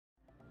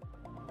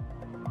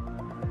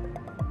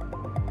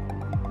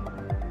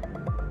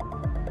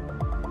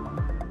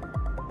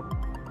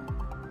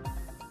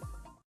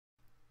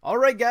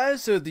Alright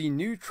guys, so the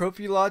new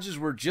trophy lodges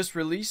were just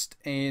released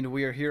and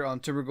we are here on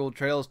Timber Gold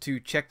Trails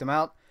to check them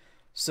out.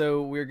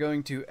 So we're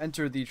going to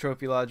enter the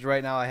trophy lodge.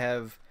 Right now I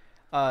have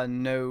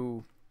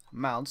no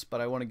mounts,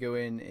 but I want to go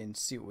in and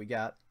see what we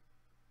got.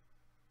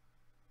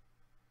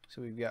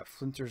 So we've got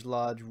Flinter's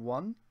Lodge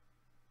 1.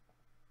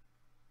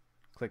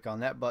 Click on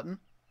that button.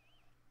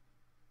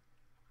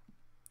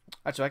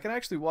 Actually, I can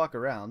actually walk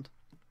around.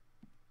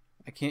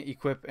 I can't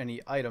equip any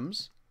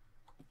items.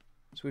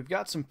 So we've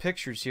got some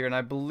pictures here, and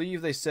I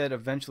believe they said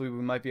eventually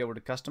we might be able to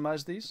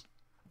customize these.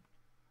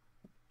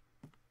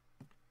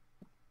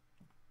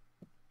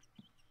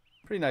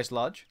 Pretty nice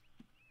lodge.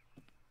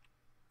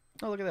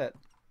 Oh, look at that.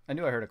 I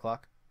knew I heard a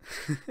clock.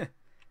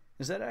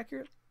 Is that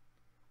accurate?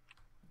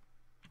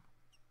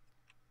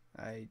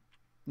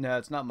 No,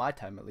 it's not my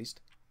time at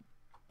least.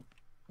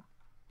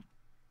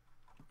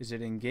 Is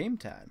it in game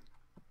time?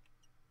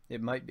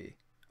 It might be.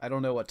 I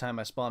don't know what time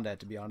I spawned at,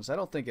 to be honest. I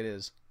don't think it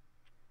is.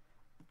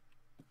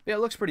 Yeah, it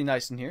looks pretty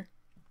nice in here.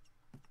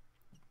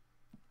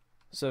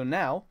 So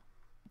now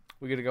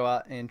we're going to go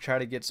out and try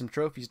to get some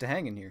trophies to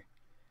hang in here.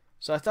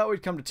 So I thought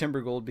we'd come to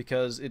Timber Gold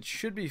because it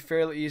should be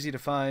fairly easy to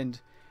find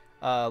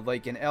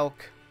like an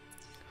elk,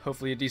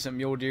 hopefully a decent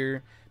mule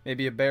deer,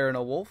 maybe a bear and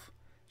a wolf,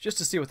 just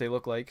to see what they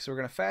look like. So we're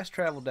going to fast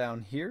travel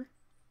down here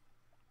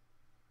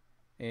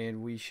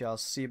and we shall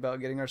see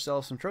about getting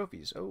ourselves some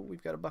trophies. Oh,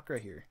 we've got a buck right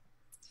here,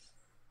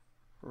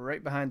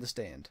 right behind the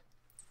stand.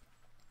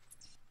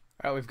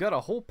 Alright, we've got a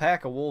whole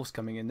pack of wolves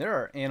coming in. There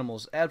are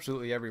animals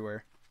absolutely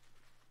everywhere.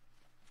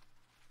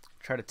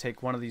 Try to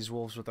take one of these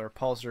wolves with our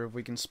pulsar if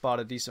we can spot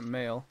a decent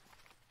male.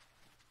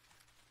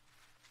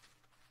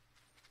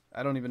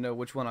 I don't even know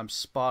which one I'm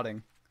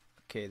spotting.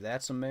 Okay,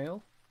 that's a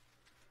male.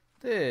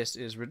 This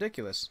is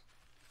ridiculous.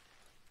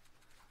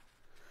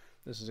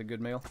 This is a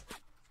good male.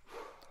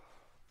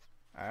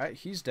 Alright,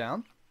 he's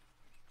down.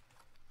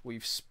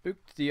 We've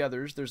spooked the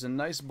others. There's a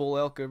nice bull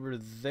elk over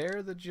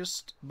there that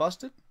just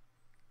busted.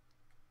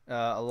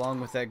 Along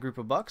with that group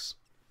of bucks.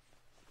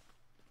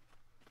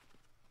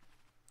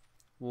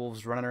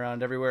 Wolves running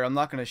around everywhere. I'm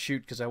not going to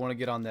shoot because I want to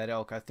get on that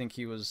elk. I think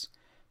he was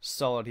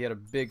solid. He had a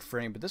big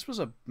frame. But this was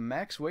a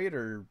max weight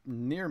or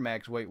near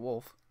max weight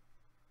wolf.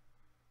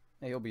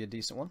 Hey, he'll be a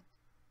decent one.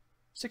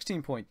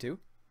 16.2.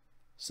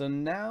 So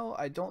now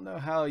I don't know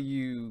how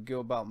you go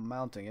about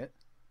mounting it.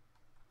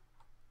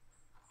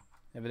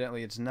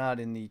 Evidently it's not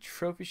in the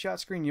trophy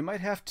shot screen. You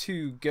might have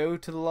to go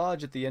to the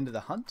lodge at the end of the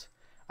hunt.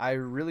 I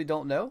really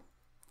don't know.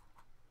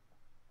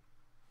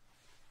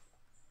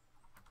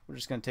 We're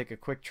just going to take a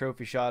quick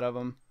trophy shot of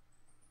him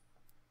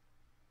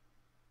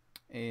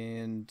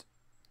and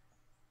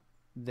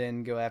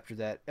then go after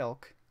that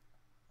elk.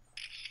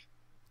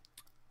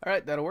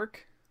 Alright, that'll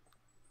work.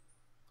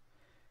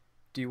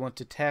 Do you want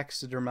to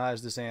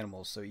taxidermize this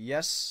animal? So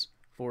yes,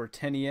 for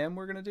 10 EM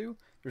we're going to do.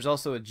 There's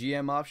also a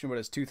GM option, but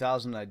it's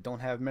 2,000 and I don't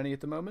have many at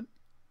the moment.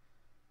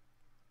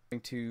 I'm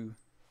going to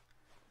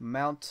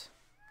mount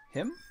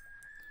him.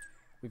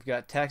 We've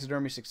got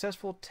taxidermy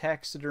successful,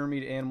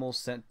 taxidermied animals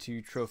sent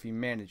to trophy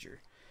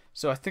manager.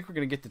 So I think we're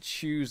going to get to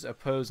choose a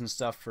pose and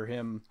stuff for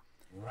him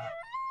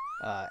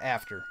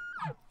after.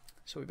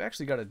 So we've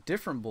actually got a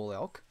different bull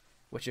elk,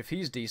 which if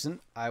he's decent,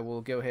 I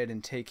will go ahead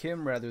and take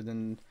him rather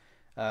than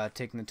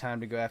taking the time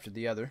to go after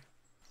the other.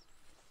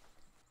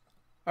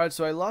 Alright,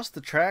 so I lost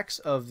the tracks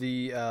of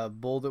the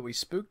bull that we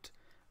spooked,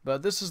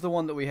 but this is the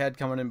one that we had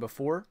coming in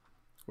before.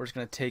 We're just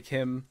going to take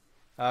him,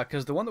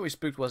 because the one that we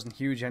spooked wasn't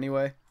huge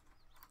anyway.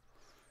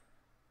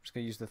 Just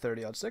going to use the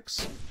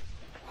 30-06.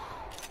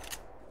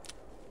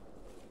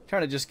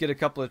 Trying to just get a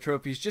couple of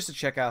trophies just to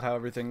check out how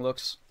everything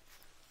looks.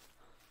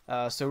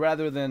 So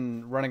rather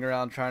than running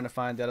around trying to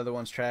find that other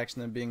one's tracks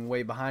and then being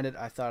way behind it,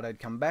 I thought I'd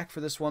come back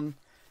for this one.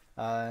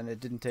 And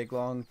it didn't take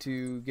long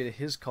to get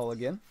his call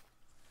again.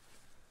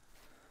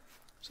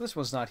 So this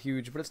one's not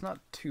huge, but it's not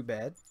too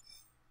bad.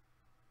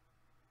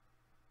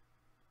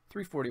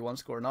 341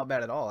 score, not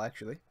bad at all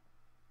actually.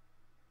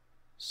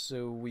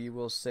 So we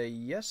will say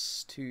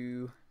yes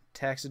to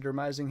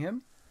taxidermizing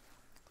him.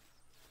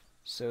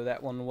 So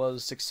that one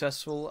was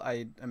successful.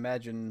 I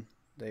imagine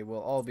they will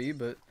all be,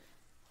 but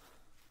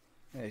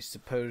I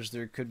suppose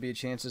there could be a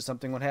chance that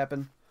something would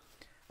happen.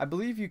 I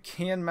believe you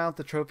can mount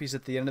the trophies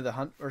at the end of the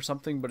hunt or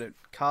something, but it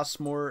costs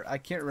more. I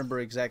can't remember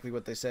exactly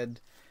what they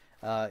said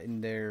in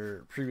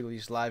their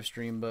pre-release live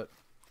stream, but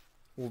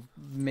we'll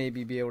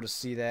maybe be able to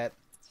see that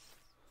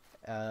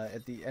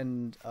at the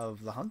end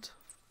of the hunt.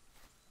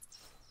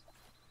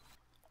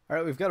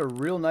 Alright, we've got a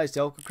real nice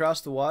elk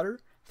across the water.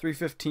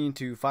 315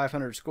 to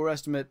 500 score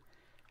estimate.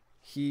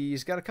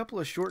 He's got a couple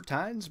of short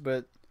tines,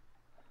 but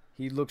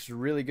he looks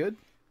really good.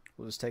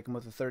 We'll just take him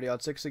with the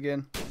 30-06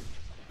 again.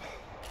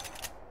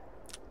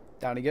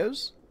 Down he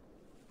goes.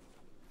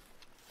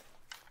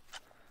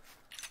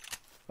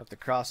 Left the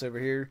cross over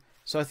here.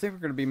 So I think we're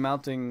going to be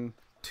mounting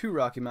two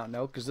Rocky Mountain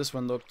elk because this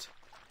one looked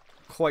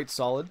quite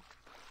solid.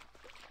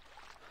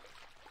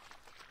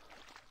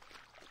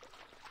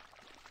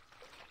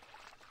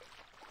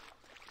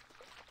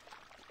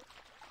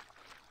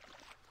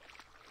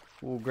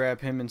 We'll grab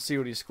him and see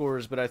what he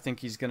scores, but I think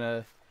he's going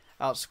to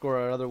outscore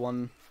our other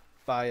one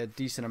by a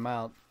decent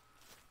amount.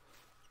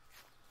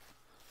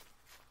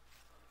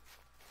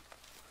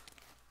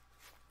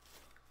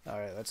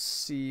 Alright, let's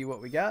see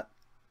what we got.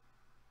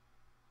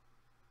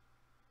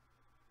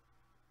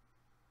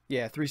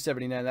 Yeah,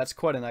 379. That's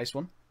quite a nice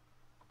one.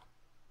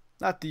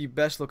 Not the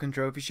best looking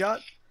trophy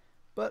shot,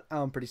 but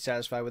I'm pretty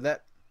satisfied with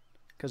that,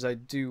 because I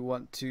do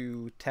want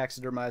to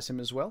taxidermize him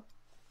as well.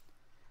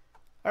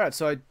 Alright,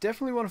 so I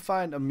definitely want to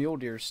find a mule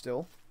deer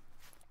still.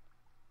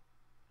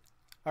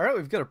 Alright,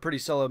 we've got a pretty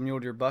solid mule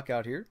deer buck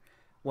out here.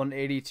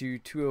 180 to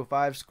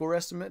 205 score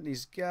estimate. And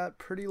he's got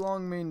pretty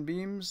long main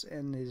beams,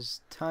 and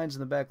his tines in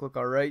the back look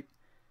alright.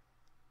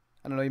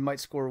 I don't know, he might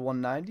score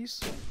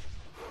 190s.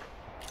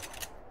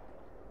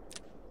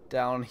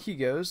 Down he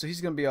goes. So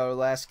he's going to be our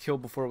last kill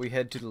before we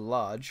head to the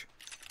lodge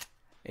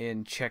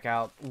and check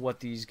out what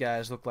these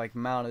guys look like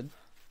mounted.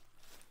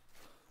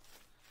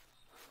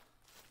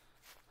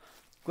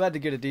 Glad to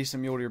get a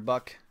decent mule deer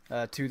buck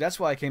too.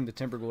 That's why I came to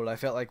Timbergold. I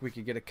felt like we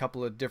could get a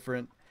couple of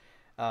different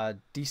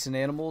decent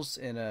animals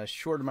in a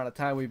short amount of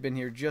time. We've been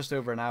here just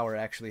over an hour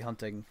actually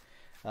hunting.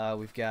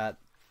 We've got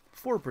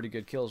 4 pretty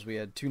good kills. We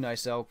had 2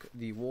 nice elk,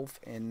 the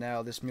wolf, and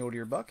now this mule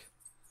deer buck.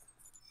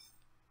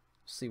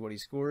 See what he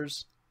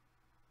scores.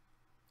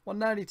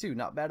 192,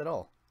 not bad at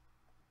all.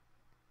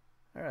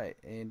 Alright,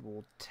 and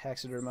we'll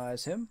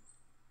taxidermize him.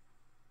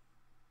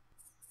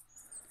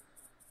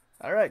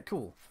 Alright,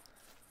 cool.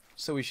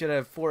 So we should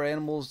have 4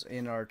 animals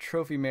in our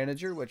trophy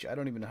manager, which I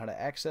don't even know how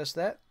to access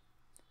that.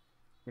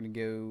 We're going to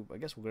go, I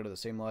guess we'll go to the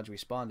same lodge we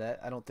spawned at.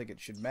 I don't think it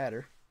should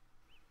matter.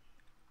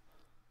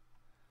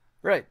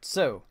 Right,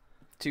 so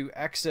to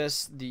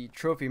access the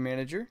trophy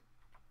manager,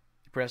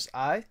 press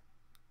I.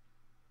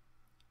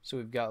 So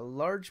we've got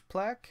large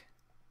plaque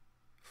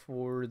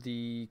for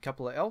the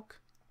couple of elk.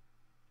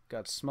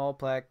 Got small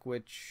plaque,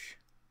 which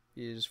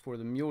is for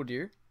the mule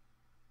deer.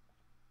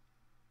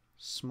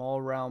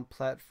 Small round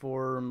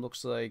platform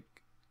looks like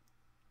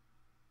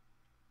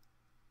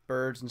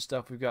birds and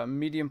stuff. We've got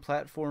medium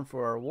platform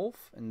for our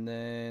wolf, and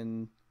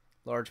then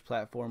large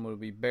platform would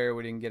be bear.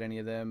 We didn't get any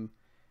of them.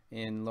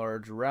 And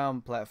large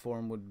round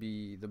platform would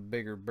be the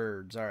bigger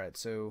birds. Alright,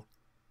 so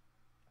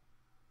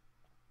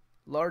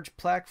large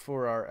plaque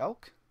for our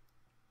elk.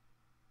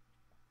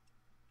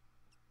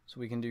 So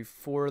we can do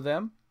 4 of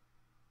them.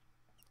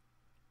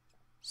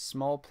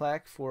 Small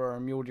plaque for our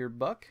mule deer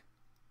buck.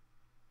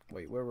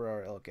 Wait, where were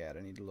our elk at?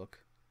 I need to look.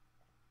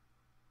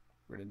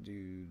 We're going to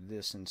do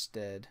this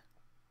instead.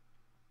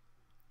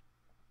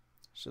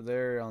 So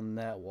they're on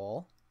that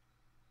wall.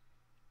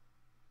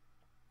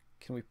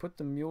 Can we put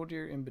the mule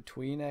deer in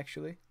between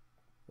actually?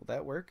 Will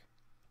that work?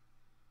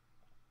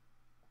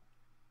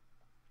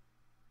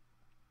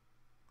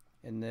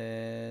 And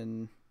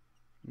then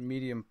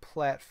medium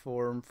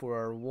platform for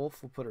our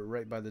wolf. We'll put it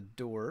right by the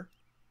door.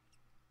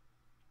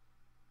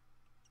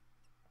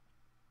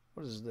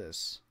 What is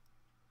this?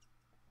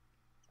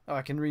 Oh,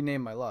 I can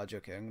rename my lodge.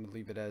 Okay, I'm going to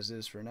leave it as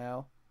is for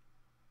now.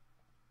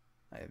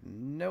 I have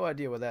no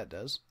idea what that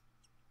does.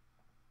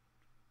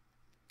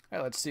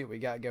 Alright, let's see what we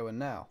got going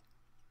now.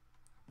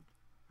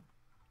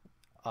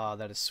 Ah,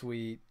 that is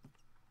sweet.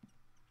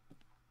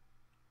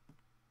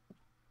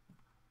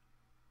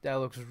 That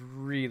looks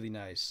really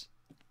nice.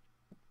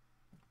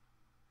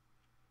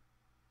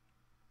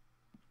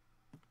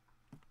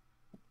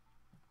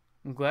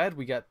 I'm glad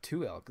we got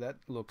 2 elk. That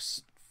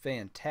looks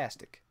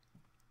fantastic.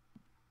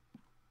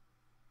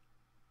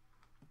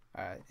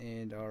 Alright,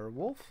 and our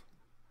wolf.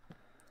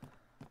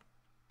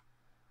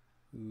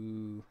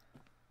 Ooh,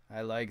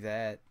 I like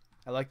that.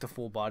 I like the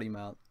full body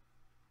mount.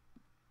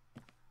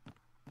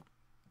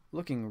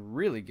 Looking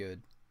really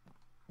good.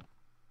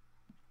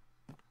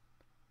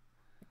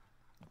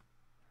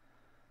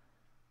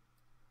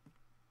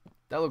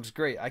 That looks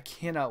great. I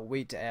cannot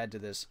wait to add to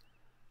this.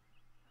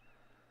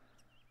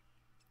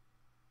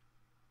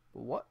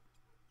 What?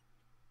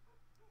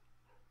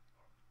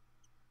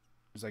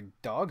 There's like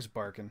dogs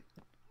barking.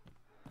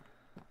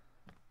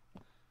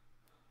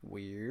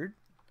 Weird.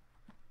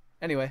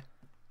 Anyway.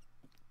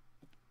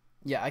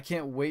 Yeah, I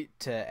can't wait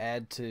to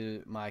add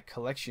to my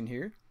collection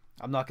here.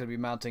 I'm not going to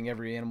be mounting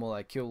every animal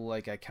I kill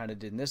like I kind of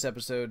did in this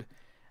episode,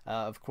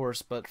 of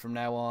course, but from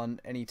now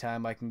on,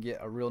 anytime I can get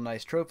a real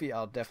nice trophy,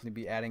 I'll definitely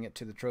be adding it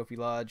to the trophy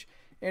lodge,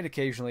 and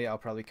occasionally I'll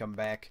probably come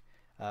back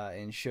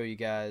and show you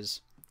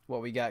guys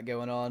what we got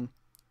going on.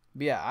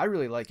 But yeah, I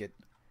really like it.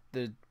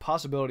 The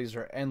possibilities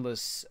are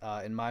endless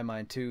in my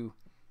mind too,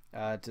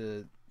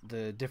 to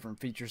the different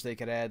features they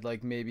could add,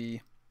 like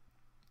maybe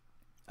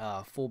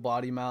full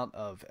body mount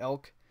of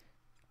elk.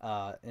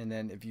 And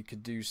then if you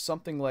could do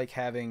something like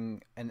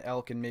having an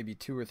elk and maybe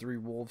 2 or 3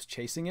 wolves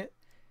chasing it,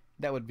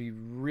 that would be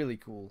really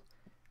cool.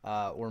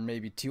 Or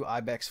maybe 2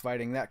 ibex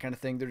fighting, that kind of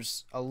thing.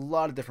 There's a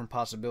lot of different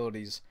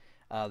possibilities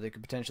that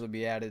could potentially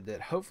be added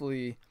that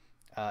hopefully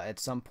at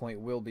some point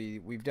will be.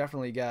 We've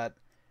definitely got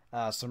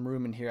some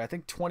room in here. I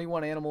think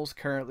 21 animals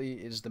currently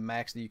is the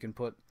max that you can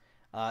put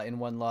in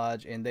one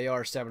lodge, and they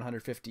are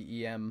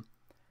 750 EM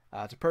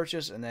to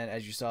purchase, and then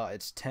as you saw,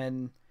 it's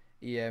 10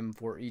 EM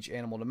for each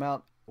animal to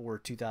mount, or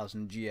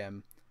 2000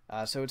 GM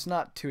So it's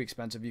not too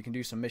expensive. You can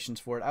do some missions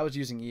for it. I was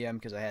using EM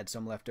because I had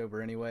some left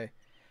over anyway.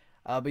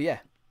 But yeah,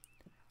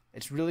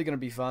 it's really going to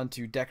be fun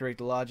to decorate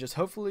the lodges.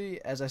 Hopefully,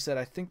 as I said,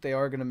 I think they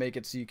are going to make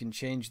it so you can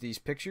change these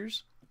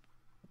pictures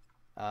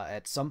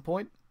at some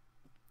point.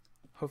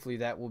 Hopefully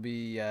that will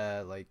be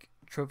like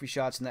trophy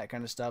shots and that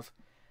kind of stuff.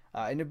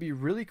 And it'd be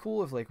really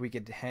cool if like we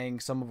could hang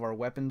some of our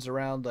weapons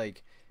around,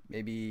 like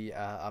maybe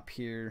up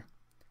here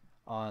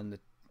on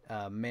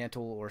the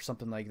mantle or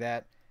something like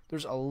that.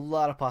 There's a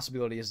lot of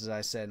possibilities, as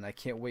I said, and I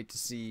can't wait to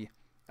see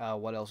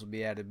what else will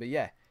be added. But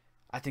yeah,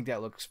 I think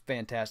that looks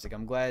fantastic.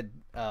 I'm glad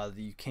that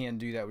you can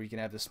do that, where you can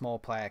have the small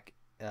plaque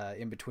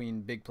in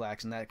between big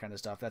plaques and that kind of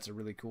stuff. That's a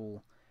really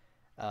cool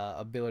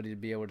ability to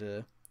be able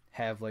to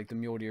have like the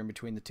mule deer in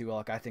between the two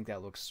elk. I think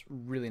that looks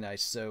really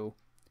nice. So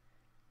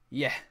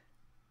yeah,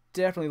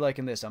 definitely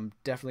liking this. I'm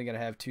definitely going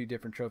to have 2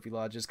 different trophy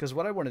lodges, because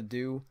what I want to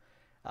do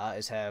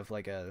is have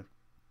like a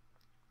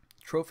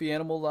trophy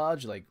animal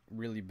lodge, like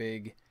really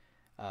big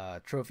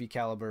trophy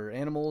caliber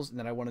animals, and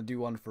then I want to do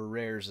one for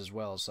rares as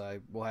well, so I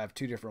will have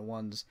 2 different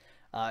ones.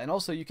 And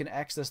also you can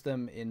access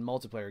them in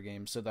multiplayer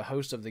games, so the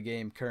host of the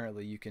game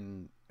currently, you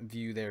can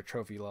view their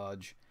trophy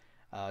lodge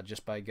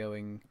just by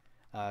going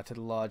to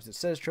the lodge that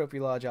says trophy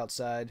lodge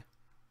outside.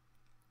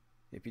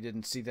 If you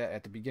didn't see that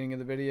at the beginning of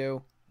the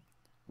video,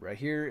 right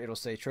here it'll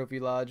say trophy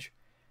lodge,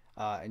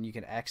 and you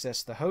can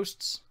access the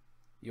hosts.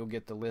 You'll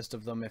get the list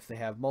of them if they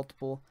have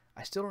multiple.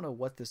 I still don't know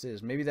what this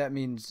is. Maybe that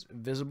means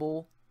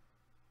visible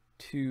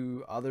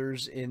to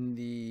others in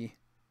the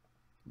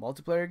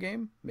multiplayer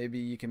game. Maybe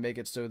you can make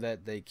it so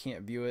that they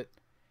can't view it.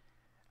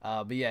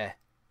 But yeah,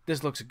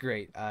 this looks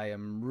great. I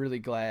am really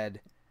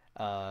glad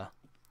that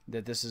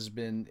this has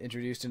been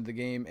introduced into the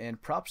game,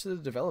 and props to the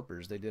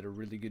developers. They did a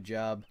really good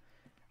job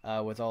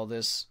with all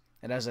this,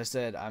 and as I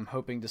said, I'm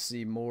hoping to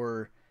see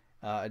more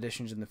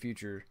additions in the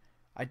future.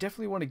 I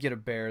definitely want to get a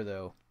bear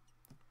though,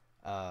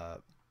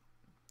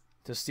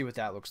 to see what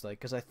that looks like,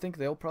 because I think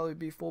they'll probably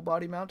be full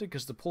body mounted,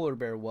 because the polar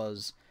bear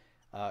was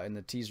in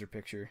the teaser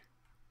picture.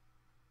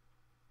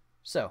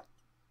 So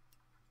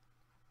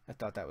I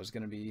thought that was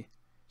going to be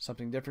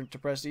something different to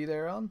press E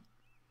there on,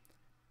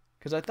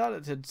 because I thought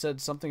it had said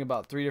something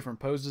about 3 different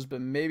poses, but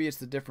maybe it's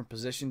the different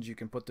positions you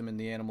can put them in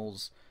the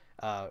animals.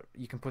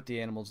 You can put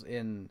the animals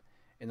in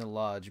the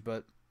lodge.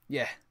 But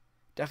yeah,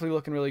 definitely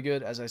looking really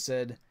good. As I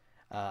said,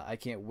 I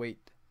can't wait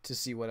to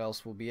see what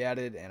else will be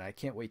added, and I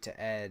can't wait to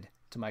add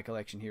to my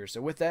collection here. So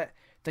with that,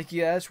 thank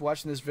you guys for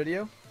watching this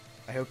video.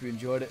 I hope you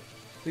enjoyed it.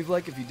 Leave a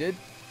like if you did,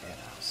 and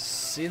I'll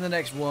see you in the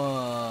next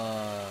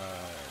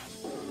one.